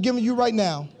ushers are giving you right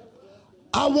now.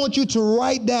 I want you to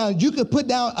write down. You could put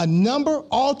down a number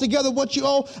altogether what you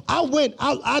owe.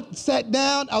 I sat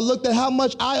down. I looked at how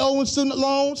much I owe in student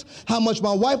loans, how much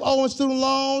my wife owes in student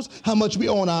loans, how much we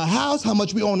owe on our house, how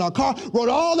much we owe on our car. Wrote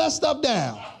all that stuff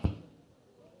down.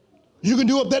 You can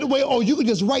do it that way, or you can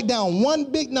just write down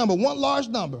one big number, one large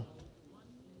number.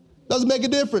 Doesn't make a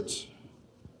difference.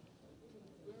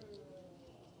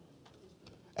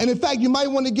 And in fact, you might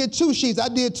want to get 2 sheets. I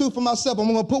did 2 for myself. I'm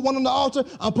going to put one on the altar.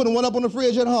 I'm putting one up on the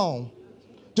fridge at home.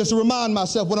 Just to remind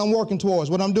myself what I'm working towards,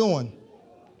 what I'm doing.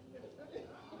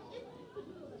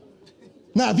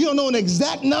 Now, if you don't know an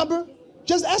exact number,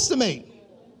 just estimate.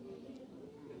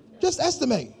 Just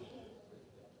estimate.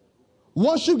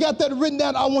 Once you got that written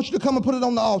down, I want you to come and put it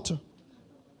on the altar.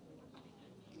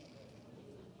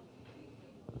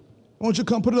 I want you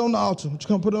to come put it on the altar. I want you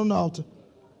to come put it on the altar.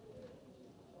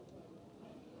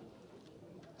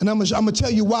 And I'm gonna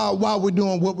tell you why we're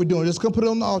doing what we're doing. Just come put it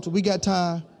on the altar. We got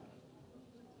time.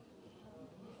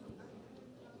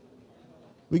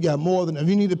 We got more than, if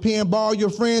you need a pen, borrow your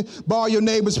friend, borrow your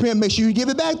neighbor's pen. Make sure you give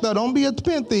it back, though. Don't be a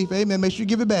pen thief. Amen. Make sure you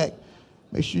give it back.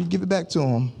 Make sure you give it back to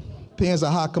them. Pen's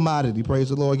a hot commodity. Praise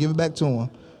the Lord. Give it back to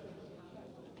them.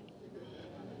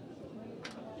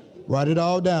 Write it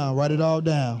all down. Write it all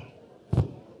down.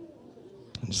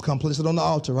 And just come place it on the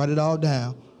altar. Write it all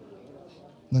down.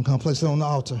 Then come place it on the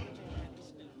altar.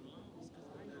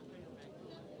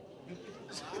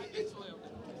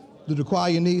 Do the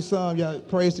choir need some? Y'all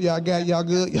praise to y'all got y'all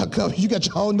good? Y'all come, you got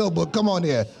your whole notebook. Come on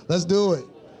here. Let's do it.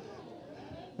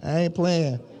 I ain't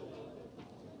playing.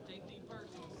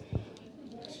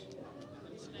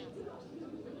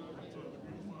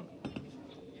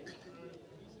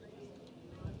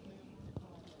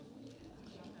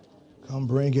 Come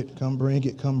bring it, come bring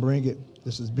it, come bring it.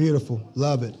 This is beautiful.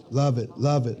 Love it, love it,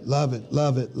 love it, love it,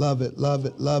 love it, love it, love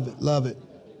it, love it, love it.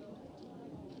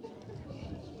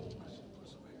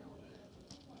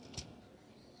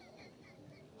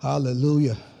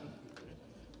 Hallelujah.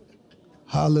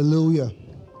 Hallelujah.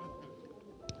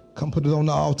 Come put it on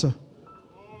the altar.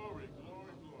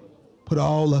 Put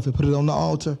all of it. Put it on the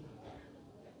altar.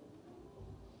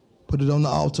 Put it on the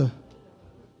altar.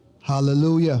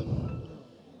 Hallelujah.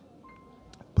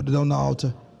 Put it on the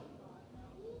altar.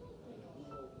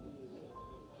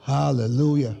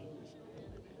 Hallelujah.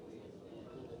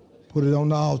 Put it on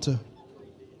the altar.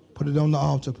 Put it on the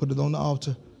altar. Put it on the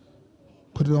altar.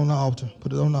 Put it on the altar.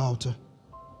 Put it on the altar.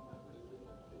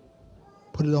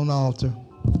 Put it on the altar.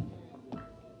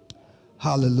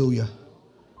 Hallelujah.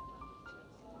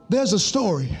 There's a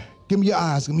story. Give me your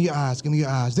eyes. Give me your eyes. Give me your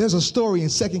eyes. There's a story in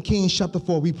 2 Kings chapter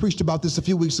 4. We preached about this a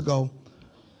few weeks ago.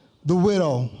 The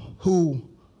widow who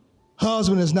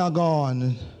husband is now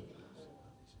gone.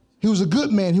 He was a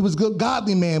good man. He was a good,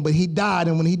 godly man, but he died.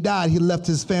 And when he died, he left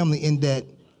his family in debt.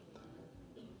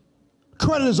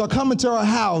 Creditors are coming to her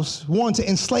house wanting to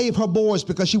enslave her boys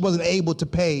because she wasn't able to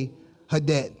pay her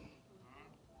debt.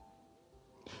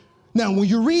 Now, when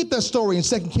you read that story in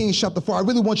 2 Kings chapter 4, I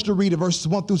really want you to read it, verses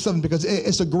 1 through 7, because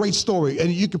it's a great story,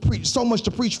 and you can preach so much to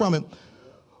preach from it.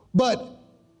 But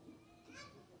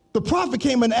the prophet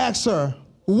came and asked her,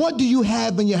 "What do you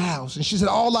have in your house?" And she said,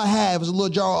 "All I have is a little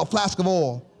jar, a flask of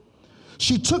oil."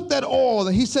 She took that oil,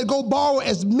 and he said, "Go borrow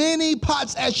as many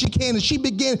pots as she can." And she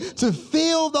began to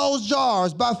fill those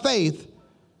jars by faith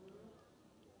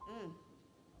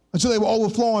until they were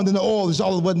overflowing. Then the oil just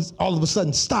all of a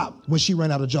sudden stopped when she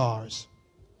ran out of jars.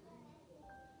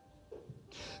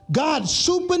 God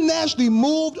supernaturally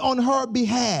moved on her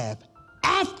behalf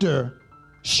after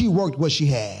she worked what she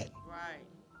had.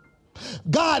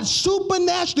 God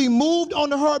supernaturally moved on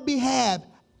her behalf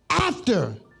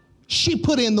after she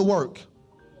put in the work.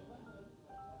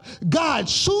 God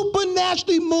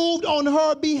supernaturally moved on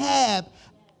her behalf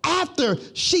after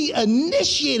she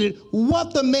initiated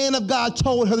what the man of God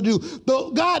told her to do.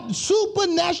 God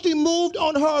supernaturally moved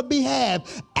on her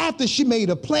behalf after she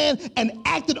made a plan and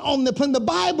acted on the plan. The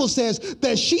Bible says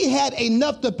that she had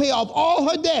enough to pay off all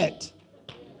her debt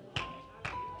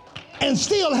and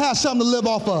still has something to live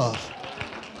off of.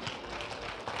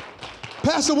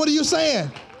 Pastor, what are you saying?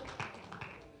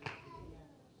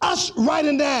 Us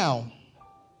writing down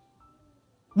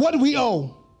what we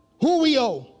owe, who we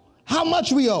owe, how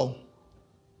much we owe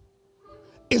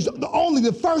is only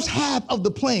the first half of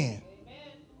the plan.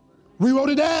 We wrote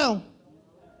it down.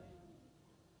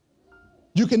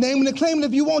 You can name it and claim it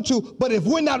if you want to, but if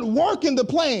we're not working the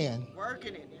plan,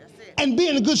 working it, that's and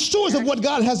being good stewards of what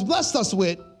God has blessed us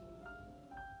with,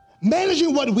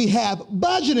 managing what we have,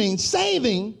 budgeting,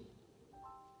 saving,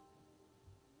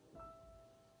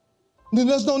 then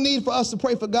there's no need for us to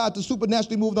pray for God to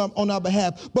supernaturally move on our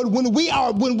behalf. But when we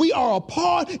are a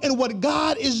part in what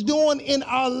God is doing in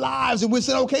our lives, and we're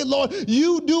saying, okay, Lord,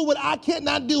 you do what I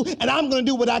cannot do, and I'm going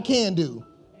to do what I can do.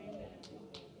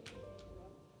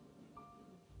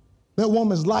 That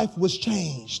woman's life was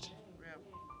changed.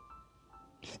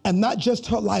 And not just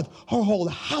her life, her whole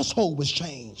household was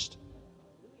changed.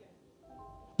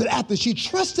 That after she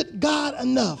trusted God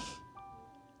enough,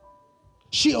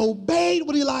 she obeyed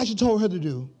what Elijah told her to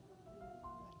do.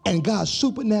 And God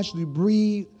supernaturally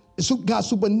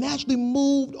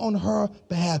moved on her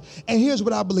behalf. And here's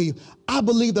what I believe. I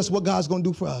believe that's what God's going to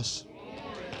do for us.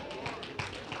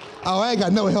 Oh, I ain't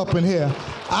got no help in here.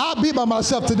 I'll be by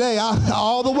myself today. I'll go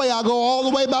all the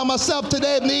way by myself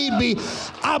today if need be.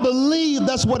 I believe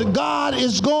that's what God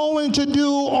is going to do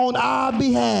on our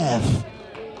behalf.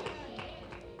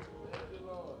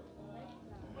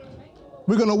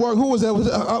 We're going to work. Who was that?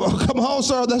 Come on,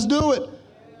 sir. Let's do it.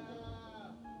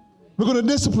 We're going to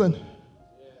discipline.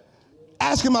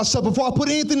 Asking myself before I put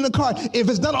anything in the cart, if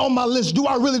it's not on my list, do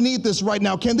I really need this right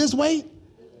now? Can this wait?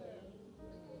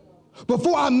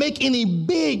 Before I make any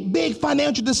big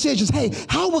financial decisions, hey,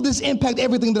 how will this impact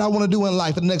everything that I want to do in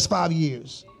life in the next 5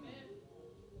 years?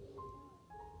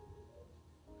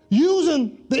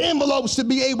 Using the envelopes to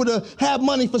be able to have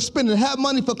money for spending, have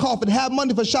money for coffee, have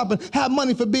money for shopping, have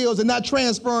money for bills, and not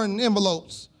transferring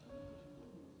envelopes.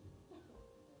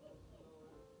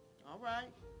 All right.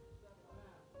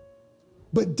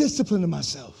 But disciplining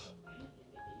myself.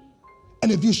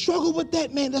 And if you struggle with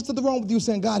that, man, that's nothing wrong with you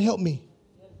saying, God, help me.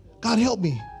 God, help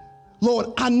me. Lord,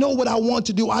 I know what I want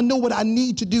to do. I know what I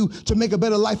need to do to make a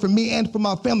better life for me and for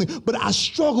my family. But I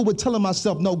struggle with telling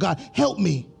myself, no, God, help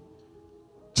me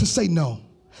to say no.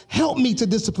 Help me to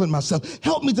discipline myself.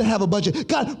 Help me to have a budget.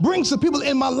 God, bring some people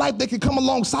in my life that can come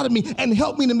alongside of me and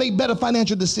help me to make better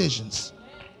financial decisions.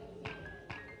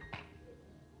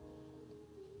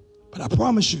 But I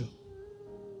promise you,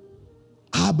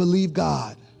 I believe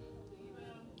God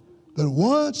that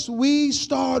once we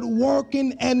start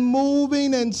working and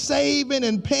moving and saving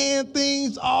and paying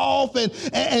things off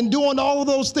and doing all of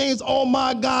those things, oh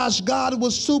my gosh, God will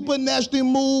supernaturally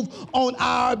move on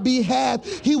our behalf.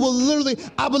 He will literally,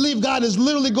 I believe God is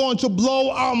literally going to blow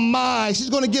our minds. He's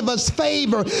going to give us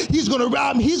favor. He's going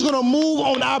to move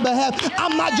on our behalf.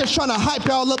 I'm not just trying to hype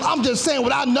y'all up. I'm just saying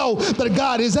what I know that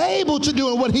God is able to do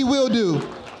and what he will do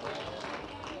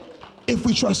if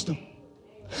we trust him.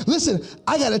 Listen,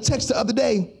 I got a text the other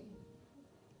day.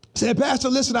 Said, Pastor,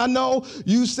 listen, I know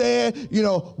you said,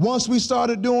 once we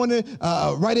started doing it,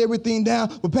 write everything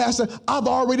down. But Pastor, I've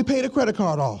already paid a credit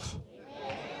card off.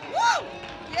 Woo!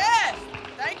 Yes.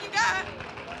 Thank you, God.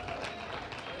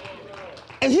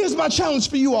 And here's my challenge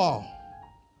for you all.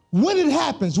 When it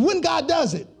happens, when God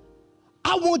does it,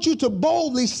 I want you to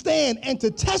boldly stand and to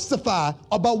testify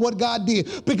about what God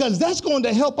did, because that's going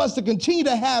to help us to continue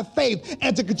to have faith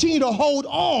and to continue to hold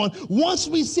on once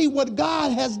we see what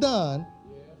God has done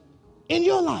in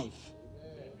your life.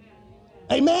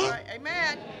 Amen? All right,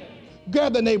 amen.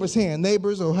 Grab the neighbor's hand,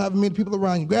 neighbors or however many people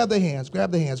around you. Grab their hands,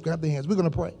 grab their hands, grab their hands. We're going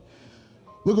to pray.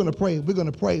 We're going to pray. We're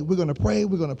going to pray. We're going to pray.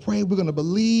 We're going to pray. We're going to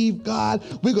believe God.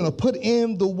 We're going to put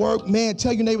in the work. Man,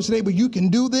 tell your neighbors today, but you can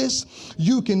do this.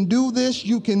 You can do this.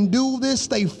 You can do this.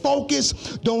 Stay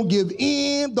focused. Don't give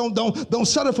in. Don't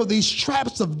settle for these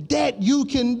traps of debt. You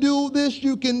can do this.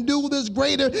 You can do this.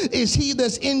 Greater is he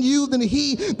that's in you than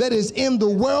he that is in the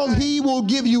world. He will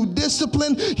give you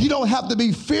discipline. You don't have to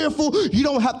be fearful. You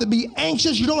don't have to be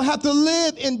anxious. You don't have to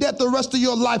live in debt the rest of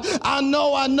your life. I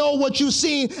know what you've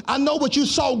seen. I know what you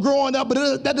saw growing up,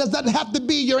 but that does not have to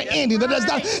be your ending. That does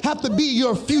not have to be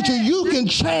your future. You can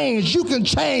change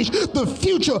the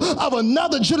future of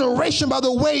another generation by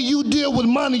the way you deal with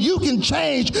money. You can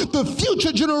change the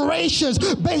future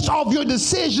generations based off your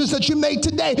decisions that you make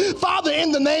today. Father,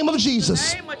 in the name of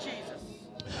Jesus. In the name of Jesus.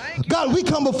 God, we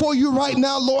come before you right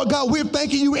now, Lord God. We're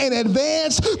thanking you in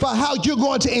advance for how you're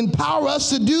going to empower us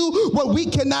to do what we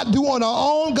cannot do on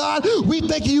our own, God. We're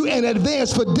thanking you in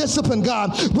advance for discipline,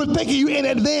 God. We're thanking you in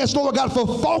advance, Lord God, for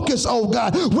focus, oh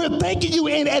God. We're thanking you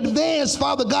in advance,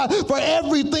 Father God, for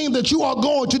everything that you are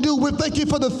going to do. We're thanking you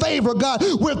for the favor, God.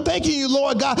 We're thanking you,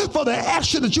 Lord God, for the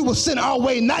action that you will send our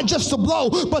way, not just to blow,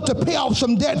 but to pay off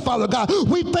some debt, Father God.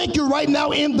 We thank you right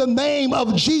now in the name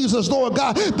of Jesus, Lord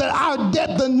God, that our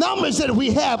debt, the numbers that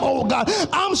we have, oh God.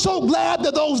 I'm so glad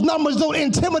that those numbers don't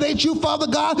intimidate you, Father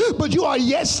God, but you are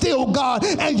yet still God,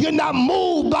 and you're not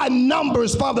moved by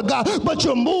numbers, Father God, but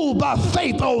you're moved by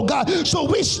faith, oh God. So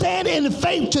we stand in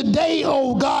faith today,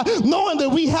 oh God, knowing that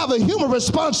we have a human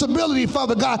responsibility,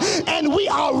 Father God, and we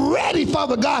are ready,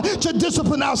 Father God, to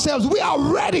discipline ourselves. We are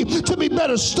ready to be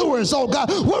better stewards, oh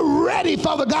God. We're ready,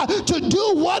 Father God, to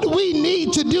do what we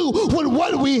need to do with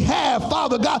what we have,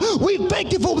 Father God. We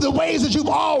thank you for the ways that you've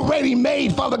already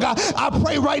made, Father God. I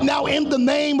pray right now in the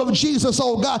name of Jesus,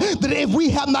 oh God, that if we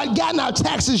have not gotten our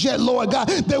taxes yet, Lord God,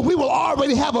 that we will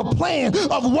already have a plan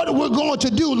of what we're going to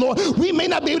do, Lord. We may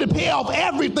not be able to pay off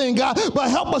everything, God, but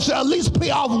help us to at least pay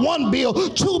off one bill,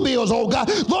 two bills, oh God.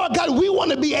 Lord God, we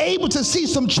want to be able to see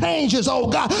some changes, oh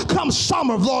God, come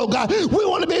summer, Lord God. We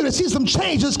want to be able to see some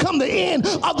changes come the end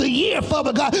of the year,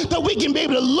 Father God, that we can be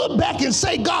able to look back and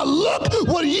say, God, look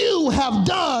what you have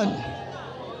done.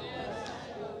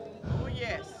 Oh,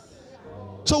 yes.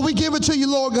 So we give it to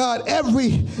you, Lord God.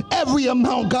 Every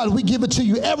amount, God, we give it to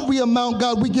you. Every amount,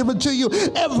 God, we give it to you.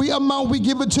 Every amount, we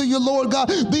give it to you, Lord God.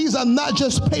 These are not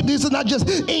just paper. These are not just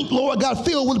ink, Lord God,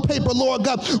 filled with paper, Lord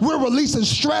God. We're releasing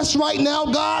stress right now,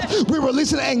 God. We're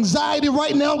releasing anxiety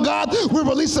right now, God. We're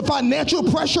releasing financial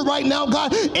pressure right now,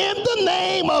 God. In the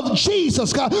name of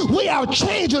Jesus, God, we are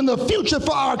changing the future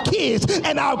for our kids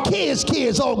and our kids'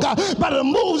 kids, oh God, by the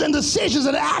moves and decisions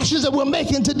and actions that we're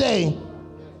making today.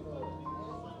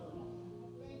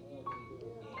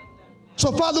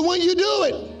 So, Father, when you do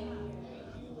it,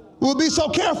 we'll be so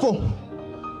careful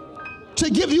to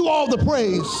give you all the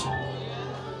praise.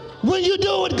 When you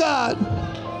do it, God,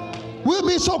 we'll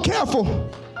be so careful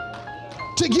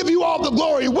to give you all the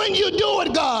glory. When you do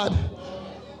it, God,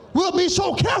 we'll be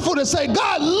so careful to say,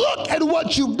 God, look at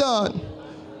what you've done.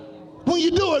 When you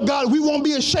do it, God, we won't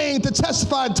be ashamed to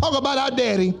testify and talk about our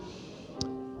daddy.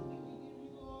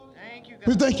 Thank you, God.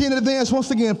 We thank you in advance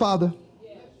once again, Father,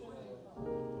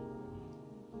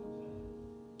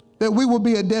 that we will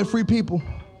be a debt-free people,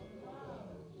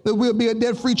 that we'll be a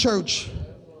debt-free church,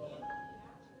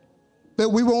 that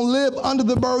we won't live under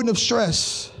the burden of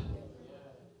stress,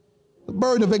 the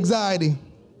burden of anxiety,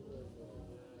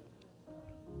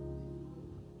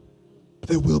 but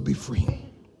that we'll be free.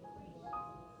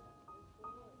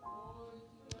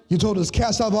 You told us,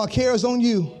 cast out our cares on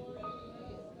you,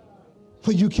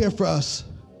 for you care for us.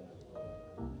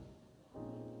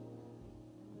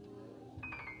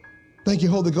 Thank you,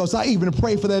 Holy Ghost. I even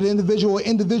pray for that individual or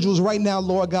individuals right now,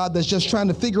 Lord God, that's just trying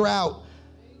to figure out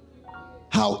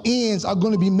how ends are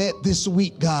going to be met this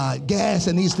week, God. Gas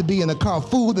that needs to be in the car,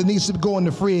 food that needs to go in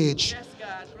the fridge, Yes,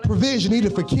 God. provision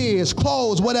needed for kids,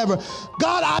 clothes, whatever.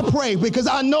 God, I pray because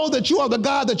I know that you are the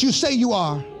God that you say you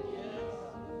are.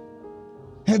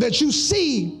 And that you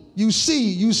see,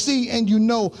 and you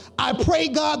know. I pray,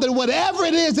 God, that whatever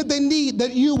it is that they need,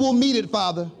 that you will meet it,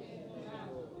 Father.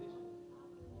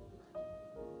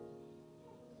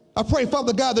 I pray,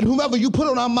 Father God, that whomever you put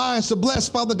on our minds to bless,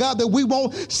 Father God, that we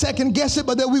won't second guess it,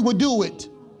 but that we will do it.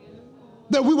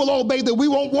 That we will obey, that we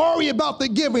won't worry about the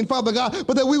giving, Father God,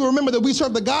 but that we will remember that we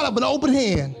serve the God of an open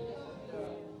hand.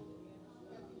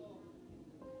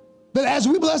 That as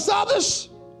we bless others,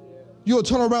 you'll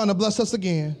turn around and bless us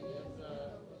again.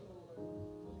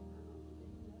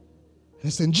 And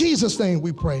it's in Jesus' name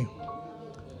we pray.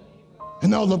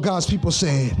 And all of God's people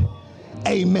said,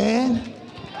 amen.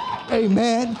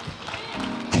 Amen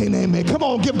and amen. Come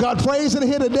on, give God praise in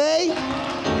here today.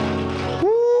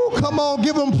 Woo, come on,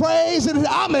 give him praise. And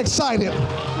I'm excited.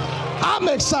 I'm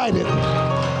excited.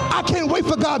 I can't wait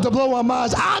for God to blow our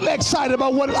minds. I'm excited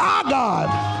about what our God,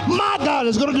 my God,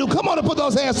 is going to do. Come on and put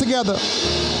those hands together.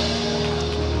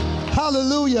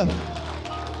 Hallelujah.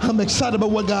 I'm excited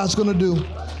about what God's going to do.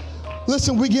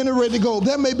 Listen, we're getting ready to go.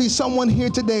 There may be someone here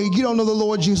today, you don't know the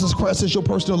Lord Jesus Christ as your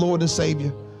personal Lord and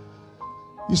Savior.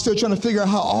 You're still trying to figure out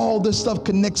how all this stuff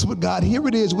connects with God. Here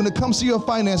it is. When it comes to your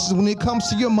finances, when it comes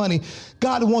to your money,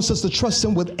 God wants us to trust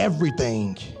him with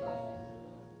everything.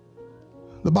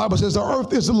 The Bible says the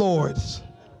earth is the Lord's.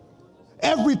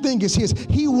 Everything is his.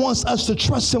 He wants us to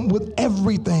trust him with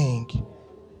everything.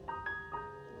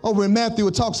 Over in Matthew,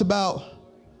 it talks about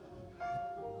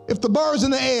if the birds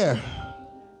in the air,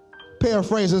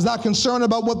 paraphrase, is not concerned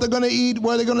about what they're going to eat,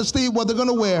 where they're going to sleep, what they're going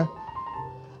to wear,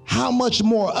 how much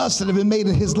more us that have been made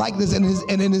in his likeness and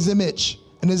in his image,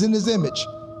 and is in his image.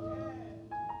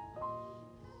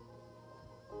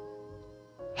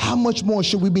 How much more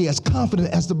should we be as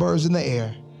confident as the birds in the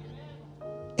air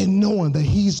in knowing that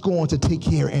he's going to take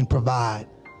care and provide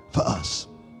for us?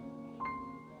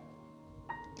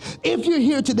 If you're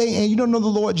here today and you don't know the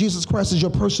Lord Jesus Christ as your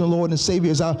personal Lord and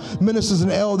Savior, as our ministers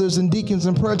and elders and deacons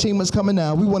and prayer team is coming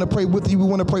now, we want to pray with you. We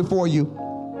want to pray for you.